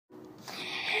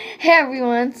Hey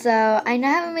everyone, so I know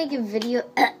I haven't made a video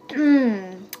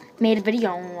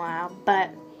in a while,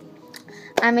 but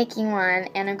I'm making one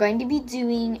and I'm going to be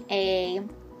doing a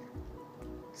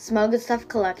Smell Good Stuff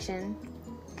collection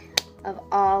of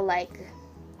all like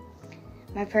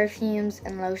my perfumes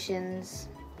and lotions.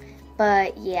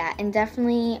 But yeah, and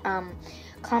definitely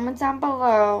comment down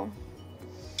below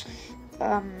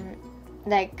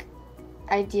like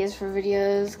ideas for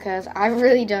videos, because I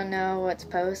really don't know what to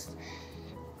post.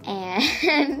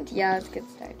 And yeah, let's get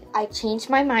started. I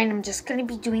changed my mind. I'm just gonna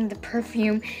be doing the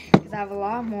perfume because I have a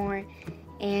lot more.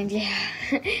 And yeah,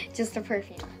 just the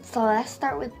perfume. So let's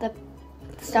start with the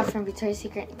stuff from Victoria's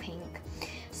Secret in pink.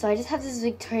 So I just have this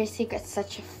Victoria's Secret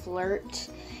Such a Flirt,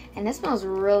 and this smells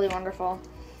really wonderful.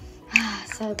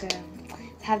 So good.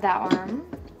 I have that one.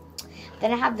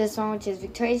 Then I have this one, which is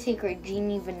Victoria's Secret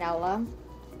Genie Vanilla,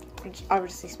 which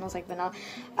obviously smells like vanilla.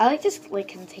 I like this like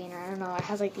container. I don't know. It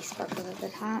has like these sparkles at the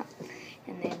top.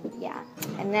 And then yeah.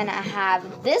 And then I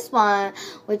have this one,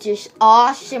 which is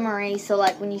all shimmery. So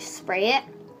like when you spray it,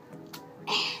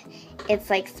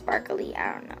 it's like sparkly.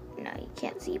 I don't know. No, you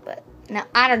can't see, but no,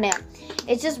 I don't know.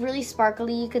 It's just really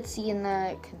sparkly. You could see in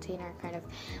the container kind of.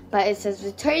 But it says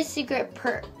Victoria's Secret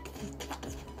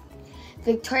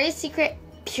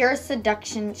Pure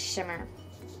Seduction Shimmer.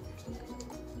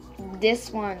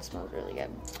 This one smells really good.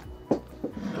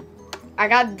 I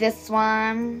got this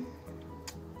one,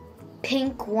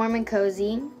 Pink Warm and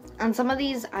Cozy. And some of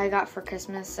these I got for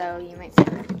Christmas, so you might see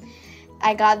them.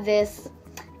 I got this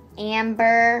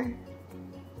Amber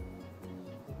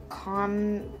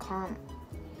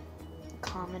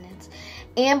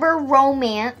Amber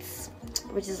Romance,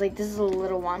 which is like, this is a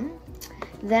little one.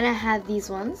 Then I have these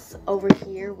ones over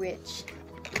here, which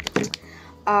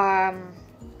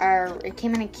it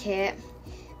came in a kit.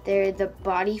 They're the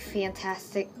Body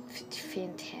Fantasies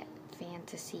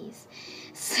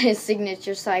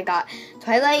signature. So I got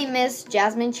Twilight Mist,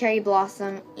 Jasmine Cherry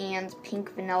Blossom, and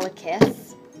Pink Vanilla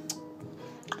Kiss.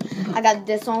 I got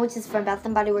this one, which is from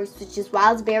Bath & Body Works, which is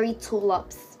Wildberry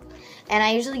Tulips. And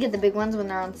I usually get the big ones when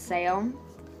they're on sale.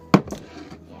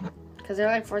 Yeah, because they're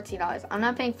like $14. I'm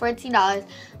not paying $14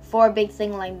 for a big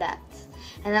thing like that.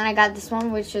 And then I got this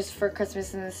one, which is for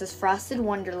Christmas, and this is Frosted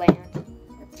Wonderland.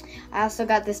 I also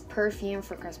got this perfume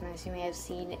for Christmas. You may have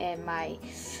seen in my,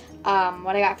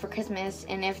 what I got for Christmas.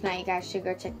 And if not, you guys should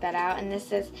go check that out. And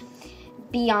this is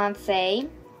Beyonce.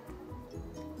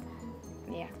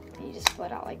 Yeah, you just pull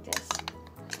it out like this.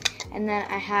 And then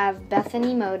I have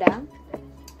Bethany Moda,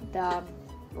 the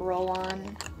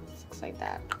roll-on. Looks like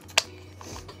that.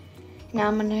 Now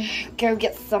I'm gonna go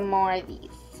get some more of these.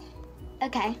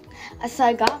 Okay, so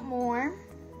I got more.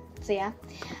 So yeah,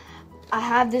 I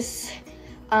have this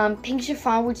pink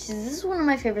chiffon, which is, this is one of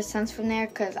my favorite scents from there,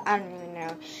 because I don't even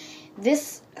know.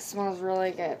 This smells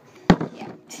really good.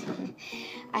 Yeah.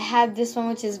 I have this one,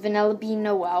 which is Vanilla Bean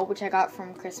Noel, which I got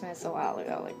from Christmas a while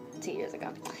ago, like 2 years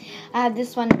ago. I have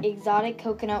this one, Exotic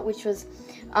Coconut, which was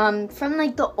from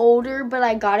like the older, but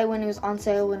I got it when it was on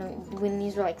sale when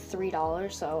these were like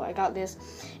 $3. So I got this.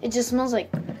 It just smells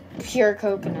like pure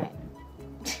coconut.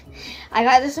 I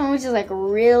got this one, which is like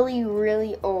really,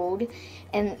 really old,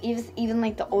 and even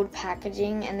like the old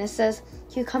packaging. And this says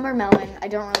Cucumber Melon. I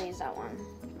don't really use that one.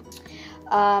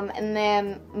 And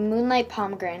then Moonlight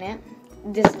Pomegranate.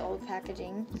 This is the old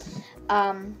packaging.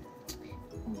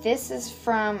 This is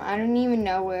from, I don't even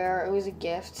know where. It was a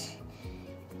gift.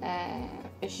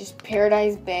 It's just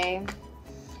Paradise Bay.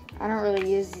 I don't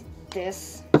really use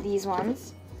these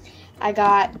ones. I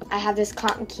have this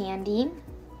Cotton Candy.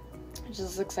 It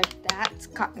just looks like that. It's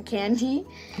cotton candy.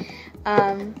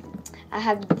 I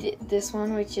have this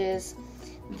one, which is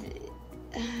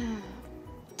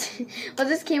well,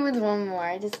 this came with one more.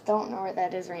 I just don't know where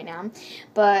that is right now.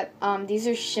 But these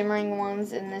are shimmering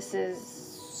ones, and this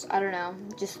is, I don't know,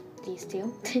 just these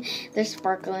two. They're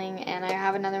sparkling, and I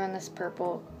have another one that's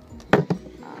purple.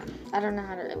 I don't know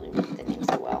how to really read the name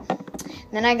so well.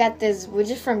 And then I got this, which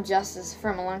is from Justice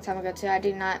from a long time ago too. I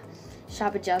do not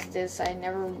shop at Justice. I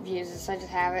never use this. I just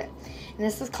have it. And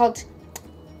this is called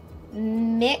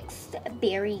Mixed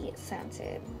Berry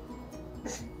Scented.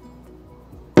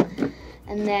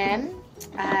 And then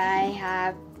I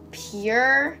have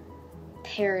Pure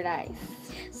Paradise.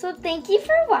 So thank you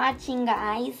for watching,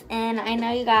 guys. And I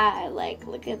know you got, like,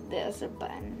 look at this, a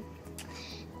button.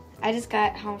 I just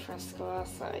got home from school,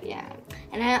 so yeah.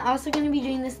 And I'm also going to be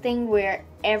doing this thing where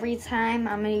every time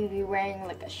I'm going to be wearing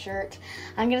like a shirt,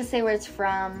 I'm going to say where it's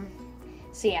from.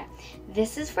 So yeah,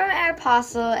 this is from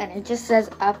Aeropostale, and it just says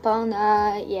Up All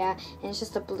Night, yeah. And it's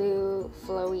just a blue,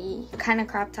 flowy, kind of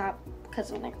crop top,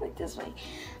 because I like this way.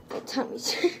 My tummy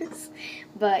juice.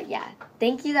 But yeah,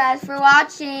 thank you guys for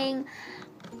watching.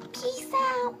 Peace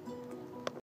out.